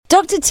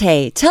Dr.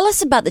 Tay, tell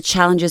us about the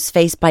challenges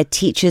faced by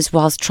teachers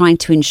whilst trying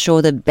to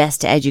ensure the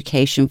best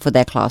education for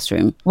their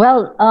classroom.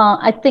 Well,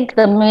 I think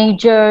the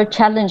major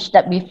challenge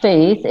that we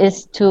face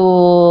is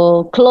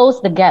to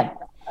close the gap,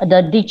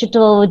 the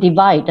digital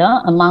divide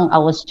among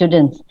our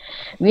students.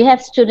 We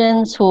have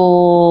students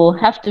who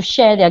have to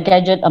share their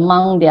gadget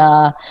among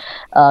their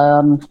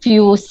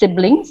few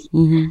siblings,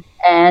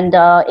 and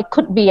it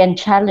could be a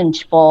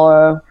challenge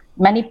for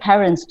many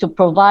parents to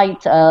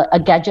provide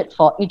a gadget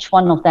for each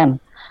one of them.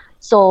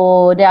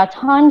 So there are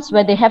times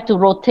where they have to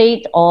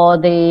rotate or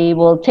they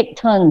will take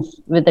turns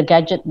with the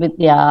gadget with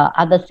their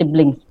other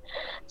siblings.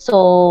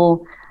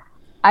 So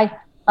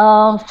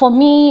for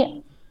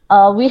me,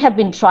 we have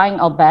been trying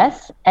our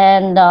best,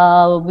 and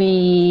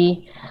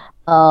we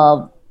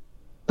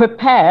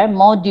prepare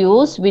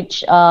modules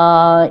which,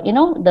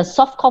 the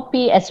soft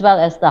copy as well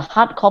as the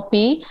hard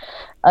copy,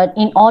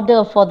 in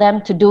order for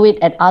them to do it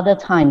at other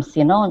times,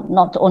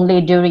 not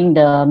only during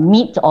the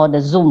Meet or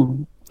the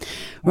Zoom.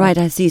 Right,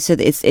 I see. So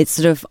it's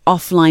sort of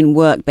offline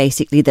work,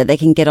 basically, that they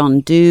can get on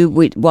and do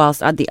whilst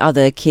the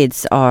other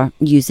kids are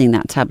using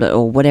that tablet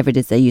or whatever it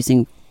is they're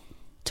using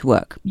to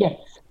work.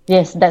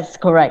 Yes, that's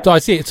correct. So I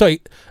see. So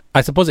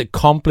I suppose it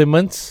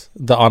complements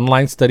the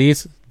online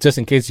studies, just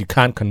in case you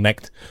can't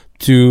connect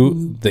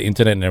to the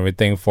internet and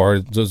everything for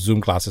the Zoom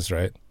classes,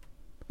 right?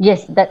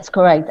 Yes, that's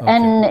correct. Okay.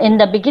 And in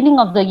the beginning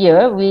of the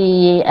year,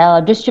 we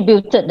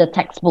distributed the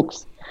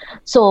textbooks.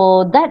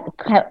 So that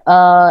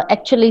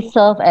actually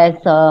served as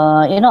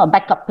a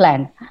backup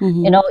plan.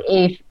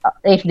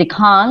 If they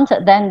can't,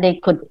 then they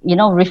could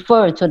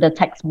refer to the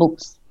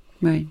textbooks.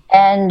 Right.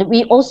 And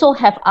we also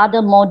have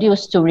other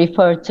modules to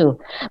refer to.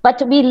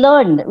 But we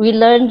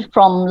learned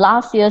from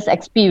last year's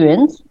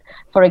experience.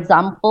 For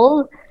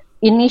example,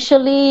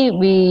 initially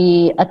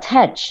we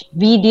attach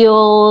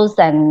videos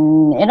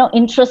and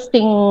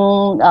interesting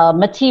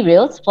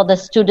materials for the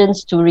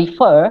students to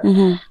refer.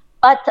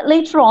 But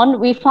later on,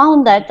 we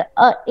found that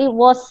it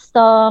was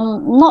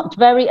not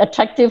very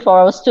attractive for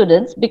our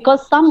students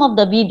because some of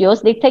the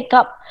videos, they take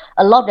up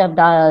a lot of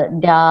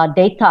their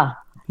data.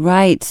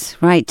 Right,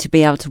 to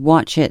be able to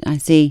watch it, I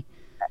see.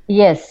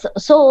 Yes,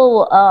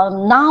 so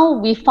now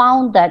we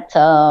found that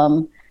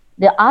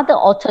the other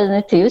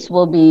alternatives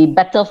will be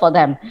better for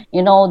them,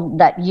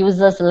 that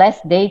uses less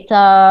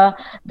data,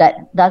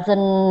 that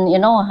doesn't,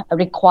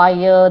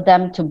 require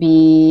them to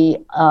be,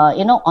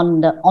 on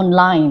the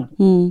online.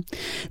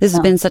 This has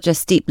been such a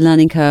steep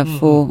learning curve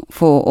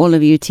for all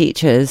of you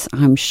teachers,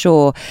 I'm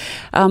sure.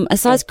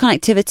 Aside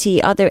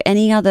connectivity, are there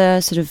any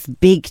other sort of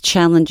big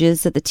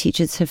challenges that the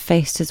teachers have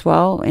faced as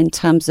well in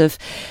terms of,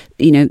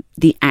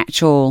 the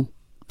actual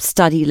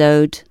study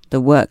load, the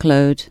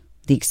workload,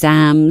 the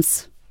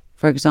exams,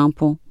 for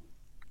example?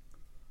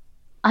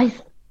 I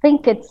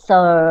think it's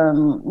a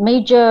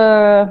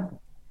major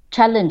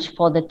challenge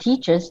for the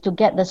teachers to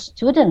get the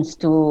students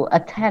to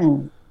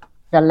attend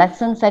the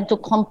lessons and to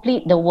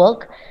complete the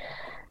work.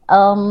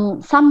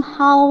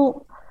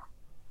 Somehow,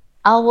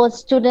 our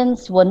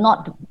students were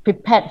not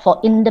prepared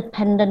for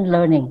independent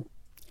learning.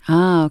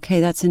 Ah, okay,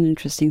 that's an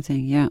interesting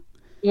thing, yeah.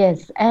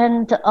 Yes,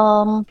 and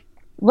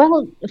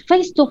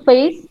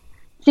face-to-face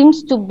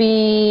seems to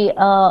be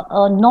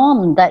a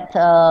norm that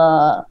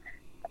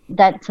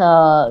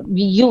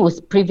we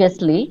used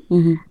previously.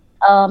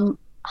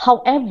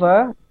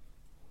 However,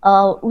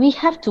 we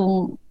have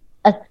to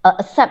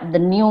accept the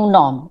new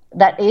norm.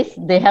 That is,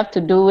 they have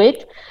to do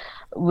it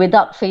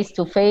without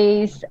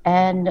face-to-face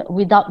and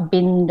without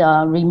being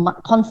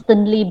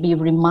constantly be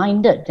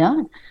reminded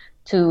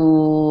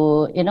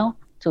to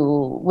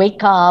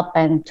wake up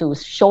and to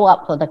show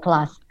up for the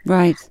class.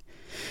 Right.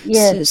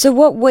 Yes. So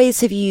what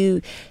ways have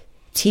you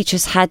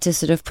teachers had to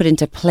sort of put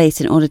into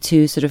place in order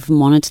to sort of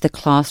monitor the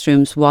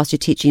classrooms whilst you're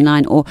teaching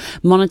online, or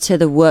monitor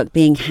the work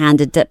being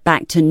handed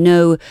back to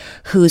know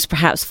who's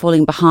perhaps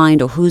falling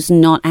behind or who's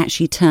not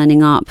actually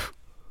turning up?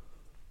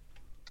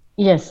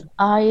 Yes,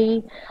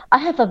 I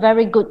have a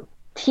very good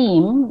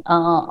team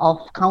of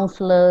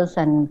counselors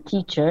and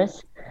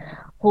teachers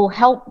who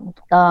help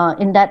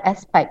in that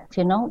aspect,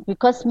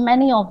 because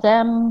many of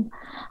them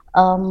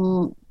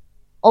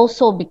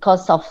also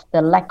because of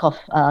the lack of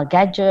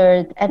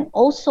gadget, and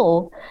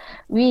also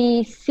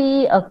we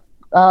see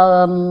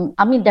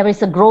there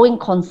is a growing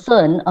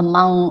concern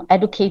among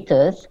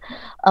educators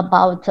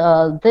about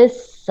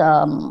this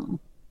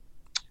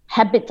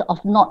habit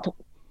of not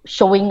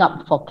showing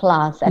up for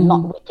class and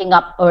not waking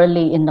up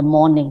early in the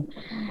morning.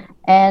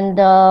 And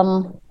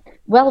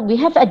we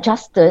have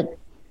adjusted,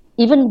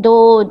 even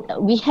though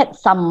we had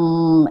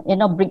some,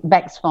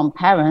 bringbacks from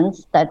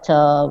parents that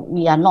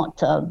we are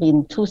not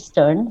being too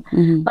stern,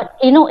 but,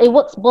 it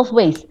works both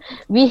ways.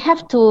 We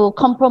have to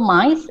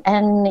compromise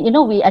and,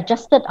 we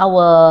adjusted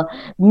our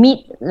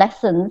Meet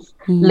lessons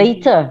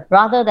later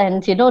rather than,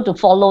 to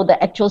follow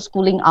the actual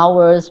schooling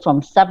hours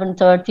from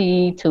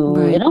 7:30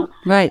 to,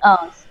 Right.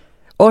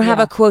 Or have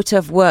a quota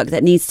of work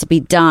that needs to be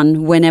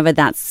done whenever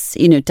that's,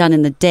 done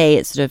in the day,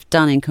 it's sort of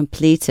done and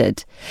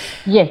completed.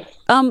 Yes.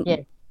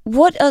 Yes.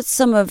 What are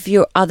some of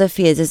your other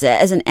fears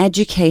as an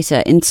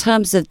educator in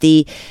terms of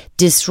the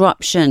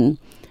disruption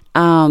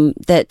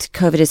that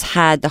COVID has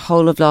had the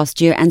whole of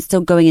last year and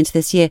still going into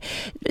this year.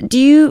 Do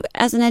you,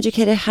 as an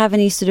educator, have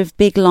any sort of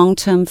big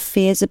long-term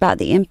fears about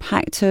the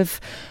impact of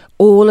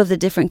all of the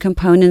different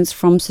components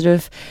from sort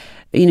of,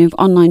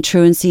 online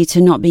truancy to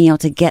not being able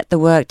to get the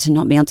work, to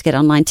not being able to get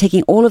online,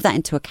 taking all of that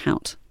into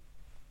account?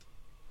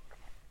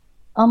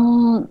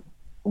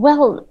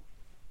 Well,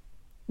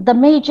 the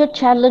major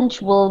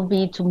challenge will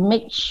be to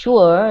make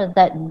sure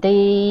that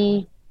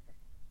they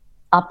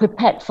are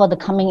prepared for the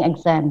coming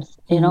exams,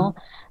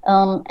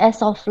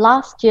 As of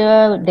last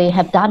year, they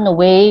have done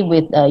away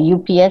with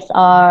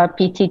UPSR,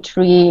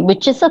 PT3,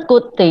 which is a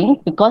good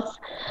thing because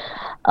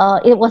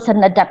it was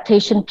an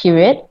adaptation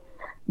period.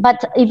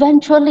 But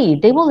eventually,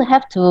 they will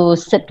have to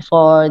sit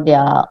for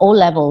their O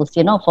levels,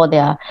 for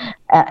their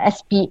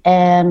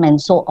SPM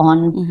and so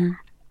on.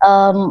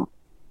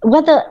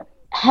 Whether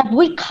have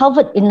we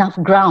covered enough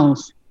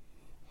grounds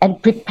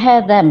and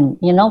prepare them,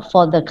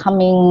 for the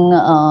coming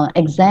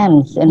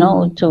exams,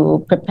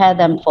 to prepare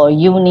them for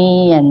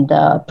uni and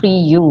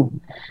pre-U.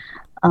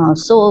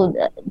 So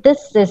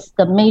this is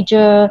the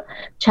major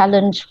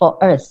challenge for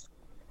us.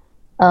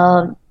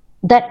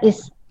 That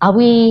is, are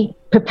we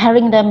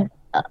preparing them,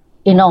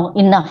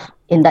 enough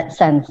in that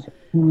sense?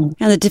 And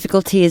the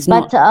difficulty is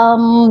not.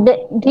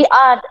 But they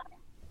are,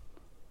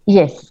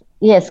 yes,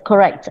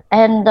 correct.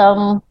 And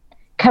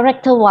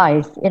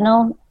character-wise,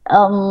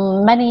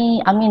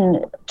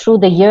 through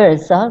the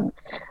years,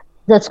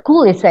 the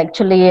school is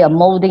actually a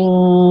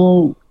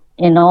molding,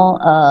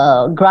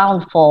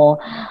 ground for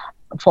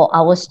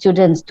our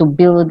students to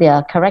build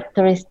their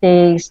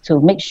characteristics, to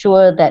make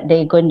sure that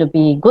they're going to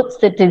be good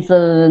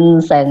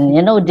citizens and,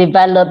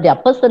 develop their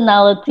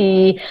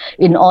personality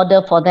in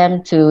order for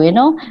them to,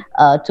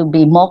 to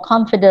be more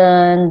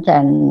confident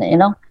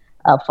and,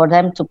 for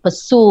them to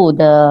pursue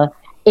the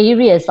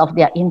areas of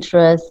their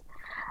interest.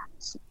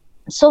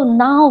 So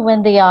now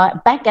when they are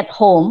back at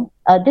home,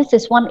 this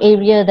is one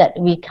area that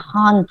we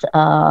can't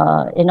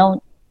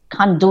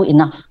do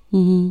enough.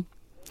 Mm-hmm.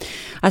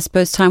 I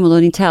suppose time will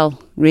only tell,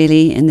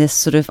 really, in this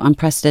sort of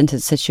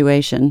unprecedented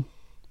situation.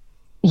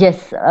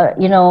 Yes,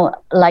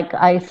 like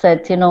I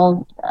said,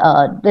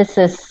 this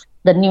is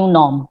the new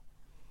norm.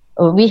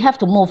 We have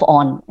to move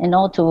on,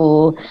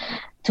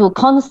 to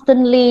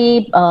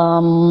constantly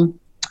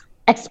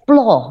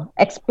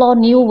explore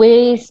new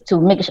ways to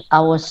make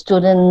our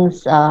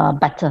students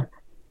better.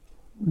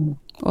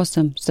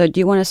 Awesome. So do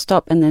you want to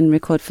stop and then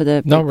record for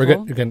the... No, we're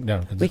good. You can,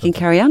 no, we can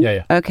carry on?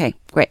 Yeah. Okay,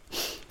 great.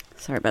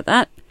 Sorry about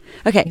that.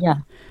 Okay. Yeah.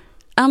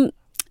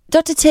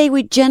 Dr. Tay,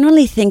 we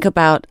generally think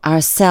about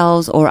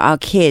ourselves or our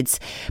kids,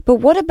 but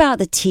what about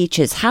the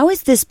teachers? How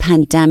has this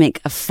pandemic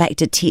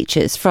affected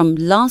teachers from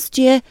last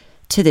year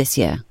to this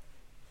year?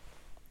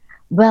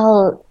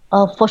 Well,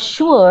 for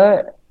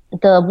sure,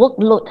 the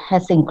workload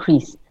has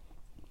increased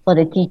for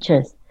the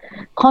teachers.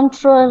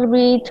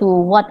 Contrary to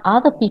what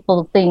other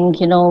people think,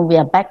 we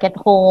are back at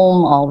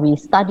home or we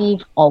study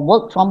or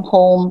work from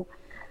home.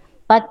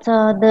 But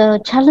the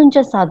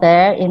challenges are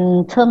there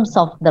in terms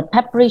of the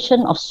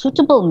preparation of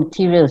suitable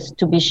materials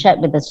to be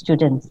shared with the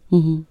students.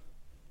 Mm-hmm.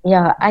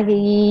 Yeah,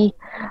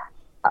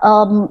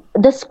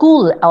 the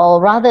school, or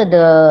rather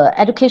the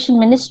education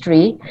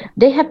ministry,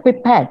 they have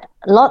prepared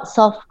lots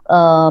of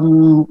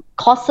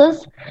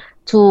courses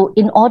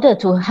in order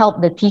to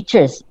help the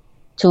teachers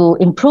to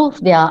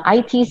improve their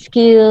IT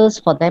skills,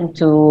 for them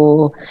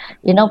to,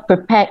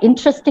 prepare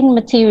interesting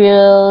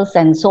materials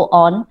and so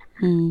on.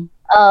 Mm.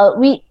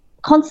 We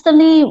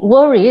constantly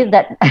worry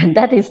that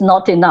that is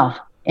not enough,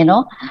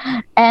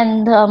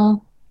 and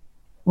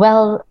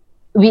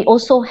we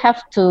also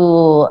have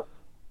to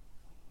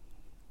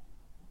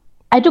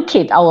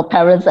educate our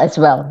parents as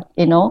well,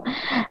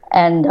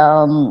 and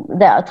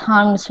there are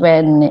times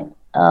when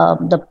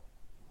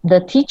the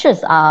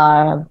teachers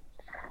are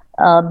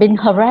being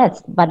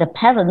harassed by the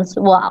parents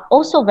who are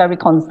also very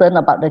concerned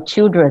about the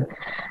children.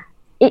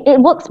 It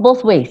works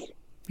both ways.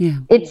 Yeah.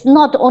 It's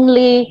not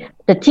only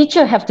the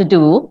teacher have to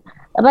do,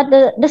 but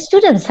the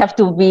students have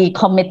to be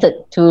committed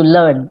to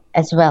learn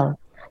as well.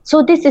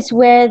 So this is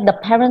where the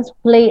parents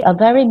play a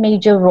very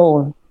major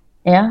role,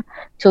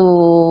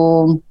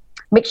 to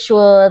make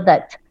sure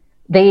that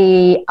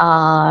they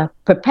are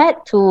prepared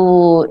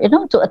to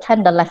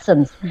attend the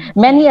lessons.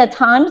 Mm-hmm. Many a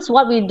times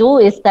what we do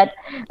is that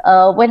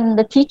when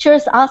the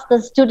teachers ask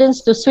the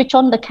students to switch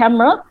on the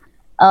camera,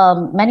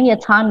 many a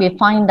time we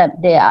find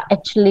that they are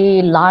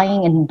actually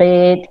lying in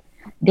bed.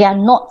 They are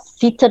not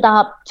seated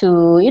up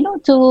for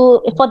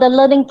the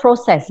learning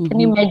process. Mm-hmm. Can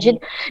you imagine?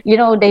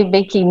 They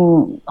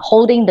making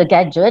holding the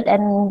gadget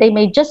and they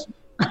may just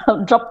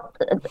drop,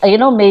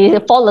 may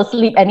fall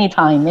asleep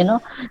anytime,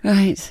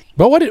 Right.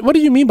 But what do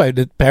you mean by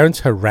the parents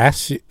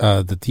harass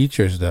the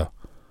teachers, though?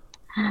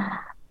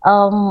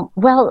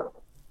 Well,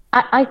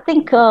 I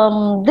think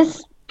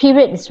this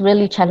period is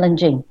really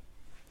challenging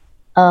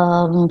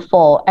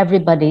for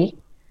everybody.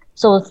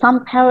 So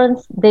some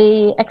parents,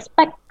 they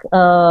expect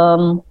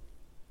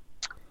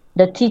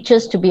the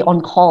teachers to be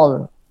on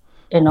call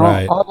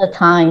Right. all the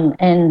time.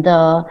 And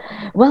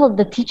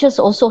the teachers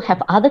also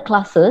have other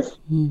classes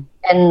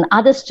and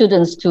other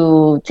students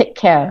to take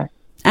care.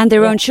 And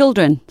their own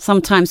children,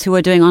 sometimes, who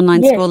are doing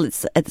online Yes. school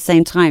at the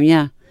same time,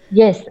 yeah.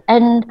 Yes,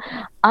 and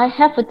I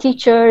have a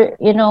teacher,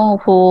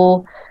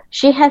 who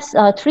she has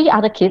 3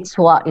 other kids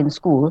who are in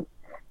school,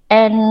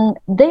 and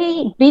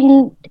they've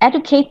been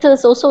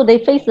educators also. They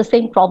face the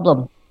same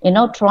problem,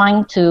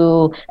 trying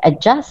to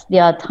adjust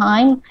their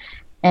time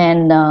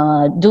and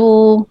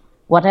do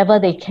whatever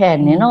they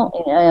can,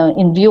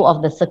 in view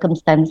of the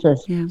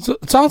circumstances. Yeah. So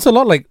it sounds a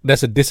lot like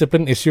there's a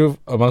discipline issue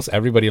amongst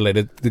everybody.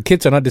 Like the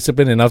kids are not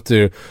disciplined enough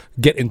to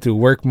get into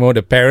work mode.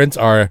 The parents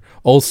are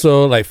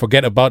also like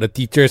forget about the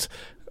teachers,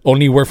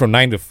 only work from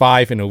 9 to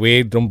 5 in a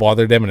way, don't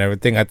bother them and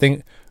everything. I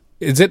think,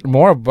 is it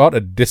more about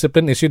a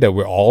discipline issue that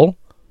we're all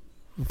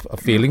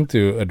failing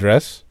to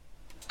address?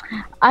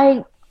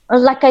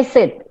 Like I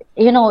said,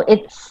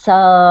 it's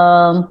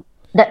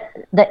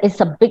that is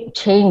a big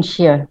change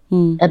here,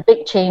 a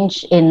big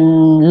change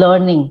in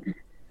learning.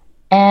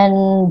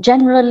 And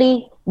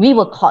generally, we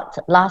were caught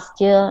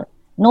last year.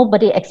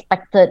 Nobody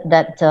expected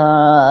that,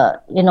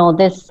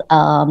 this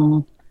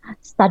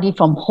study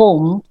from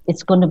home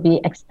is going to be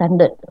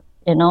extended,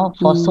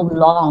 for so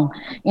long.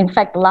 In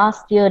fact,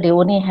 last year, they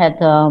only had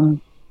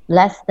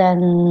less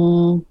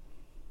than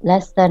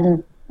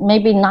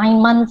maybe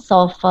 9 months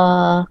of,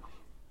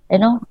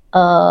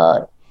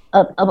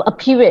 a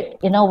period,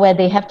 where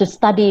they have to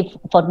study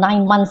for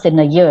 9 months in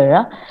a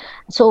year.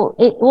 So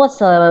it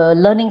was a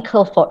learning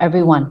curve for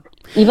everyone,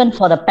 even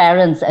for the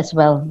parents as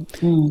well.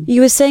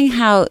 You were saying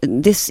how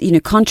this,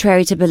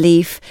 contrary to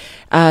belief,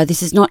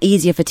 this is not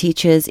easier for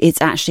teachers.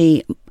 It's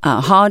actually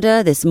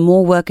harder. There's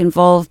more work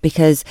involved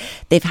because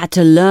they've had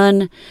to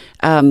learn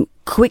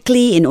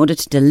quickly in order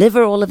to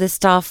deliver all of this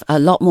stuff, a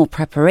lot more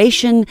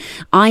preparation.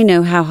 I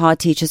know how hard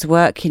teachers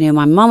work.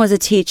 My mum was a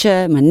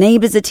teacher, my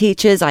neighbors are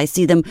teachers. I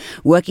see them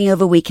working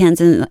over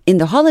weekends and in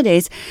the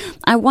holidays.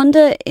 I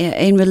wonder,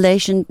 in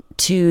relation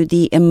to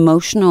the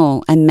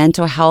emotional and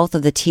mental health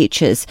of the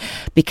teachers,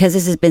 because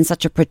this has been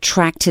such a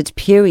protracted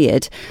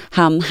period,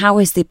 how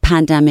has the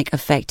pandemic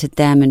affected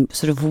them, and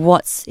sort of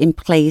what's in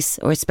place,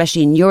 or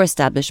especially in your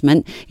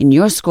establishment, in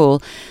your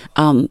school,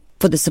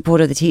 for the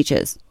support of the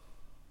teachers?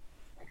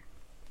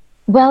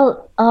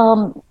 Well,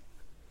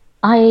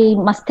 I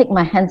must take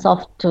my hands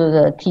off to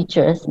the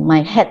teachers,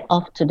 my hat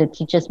off to the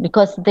teachers,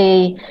 because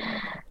they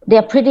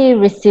are pretty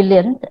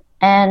resilient.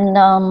 And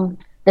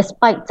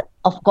despite,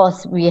 of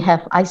course, we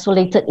have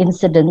isolated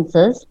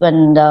incidences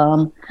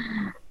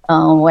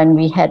when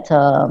we had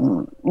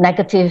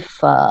negative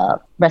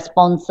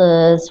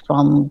responses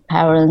from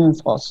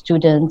parents or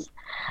students,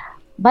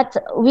 but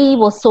we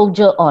will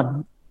soldier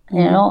on,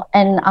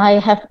 and I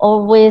have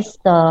always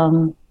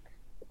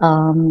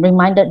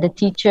reminded the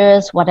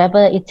teachers,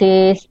 whatever it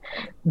is,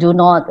 do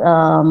not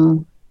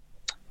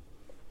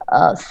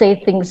say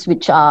things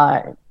which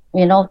are,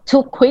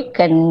 too quick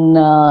and,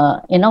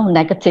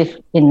 negative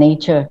in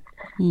nature.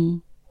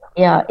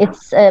 Yeah,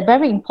 it's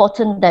very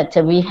important that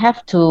we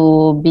have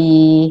to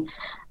be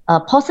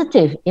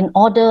positive in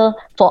order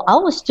for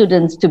our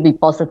students to be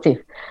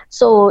positive.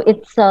 So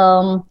it's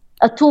a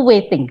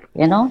two-way thing,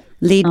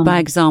 Lead by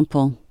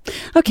example.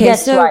 Okay,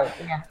 that's so right.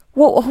 Yeah.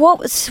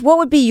 What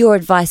would be your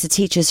advice to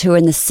teachers who are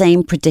in the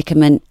same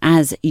predicament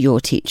as your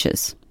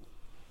teachers?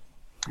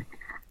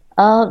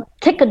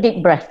 Take a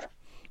deep breath.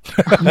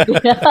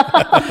 Yeah,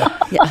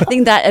 I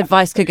think that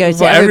advice could go to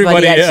For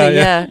everybody, everybody,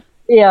 actually.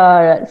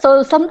 Yeah.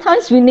 So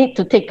sometimes we need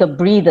to take a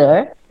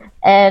breather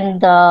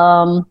and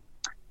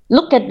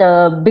look at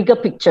the bigger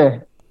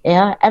picture.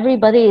 Yeah,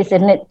 everybody is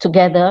in it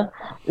together.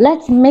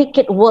 Let's make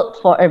it work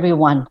for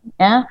everyone.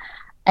 Yeah,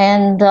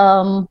 and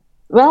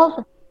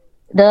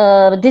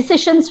the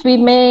decisions we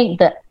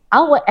make,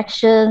 our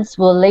actions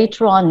will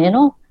later on,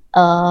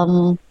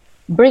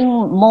 bring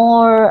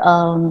more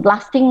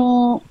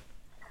lasting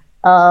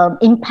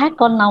impact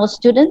on our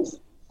students.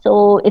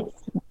 So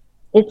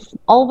it's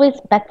always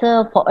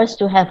better for us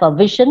to have a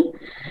vision.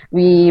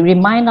 We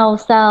remind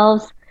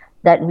ourselves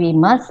that we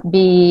must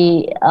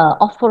be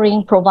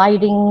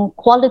providing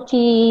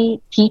quality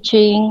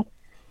teaching,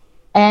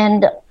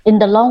 and in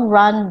the long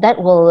run,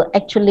 that will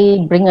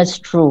actually bring us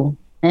through.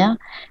 Yeah,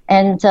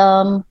 and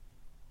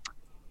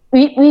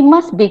we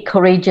must be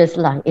courageous,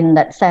 in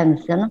that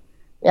sense.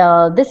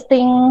 This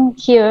thing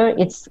here,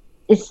 it's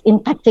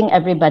impacting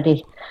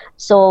everybody.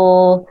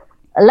 So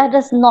let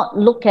us not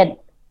look at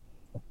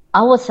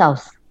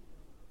ourselves.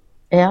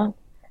 Yeah.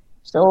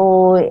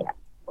 So,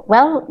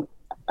 well,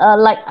 we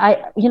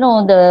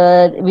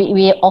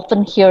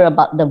often hear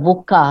about the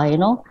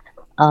VUCA,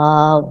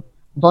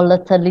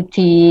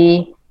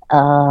 volatility,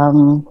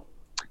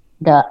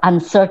 the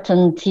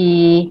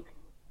uncertainty,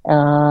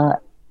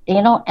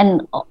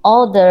 and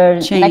all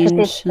the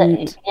Change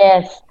negative.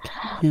 Yes.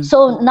 Yeah.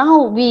 So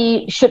now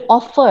we should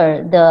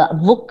offer the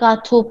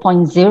VUCA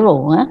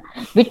 2.0,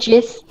 which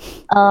is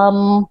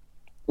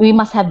we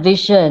must have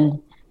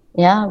vision.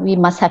 Yeah, we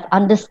must have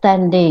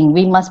understanding.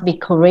 We must be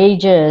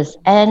courageous,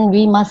 and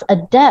we must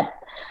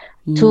adapt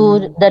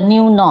to the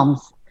new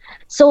norms.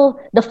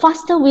 So the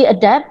faster we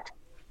adapt,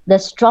 the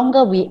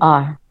stronger we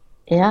are.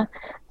 Yeah.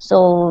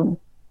 So,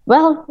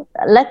 well,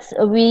 I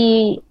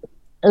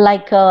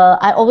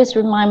always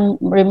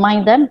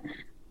remind them,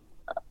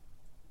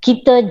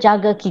 kita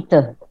jaga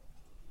kita.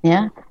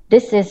 Yeah.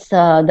 This is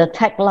the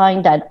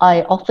tagline that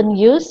I often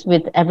use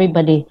with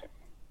everybody.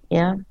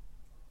 Yeah.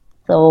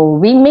 So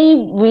we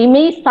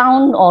may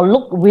sound or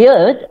look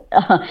weird.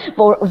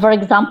 For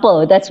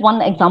example, that's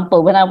one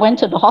example. When I went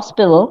to the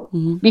hospital,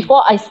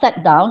 before I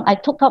sat down, I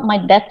took out my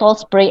Dettol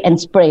spray and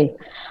spray.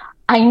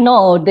 I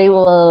know they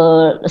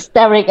were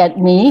staring at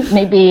me,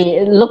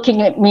 maybe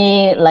looking at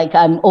me like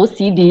I'm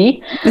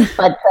OCD,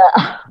 but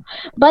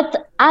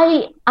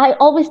I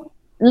always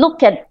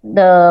look at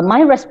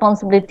my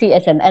responsibility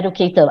as an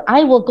educator.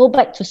 I will go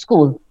back to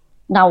school.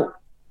 Now,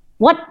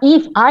 what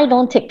if I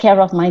don't take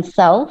care of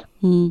myself?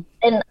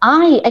 And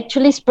I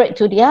actually spread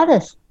to the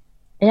others.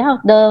 Yeah.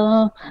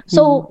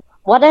 So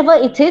whatever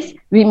it is,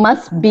 we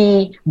must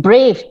be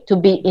brave to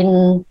be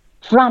in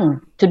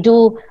front to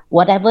do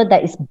whatever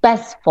that is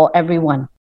best for everyone.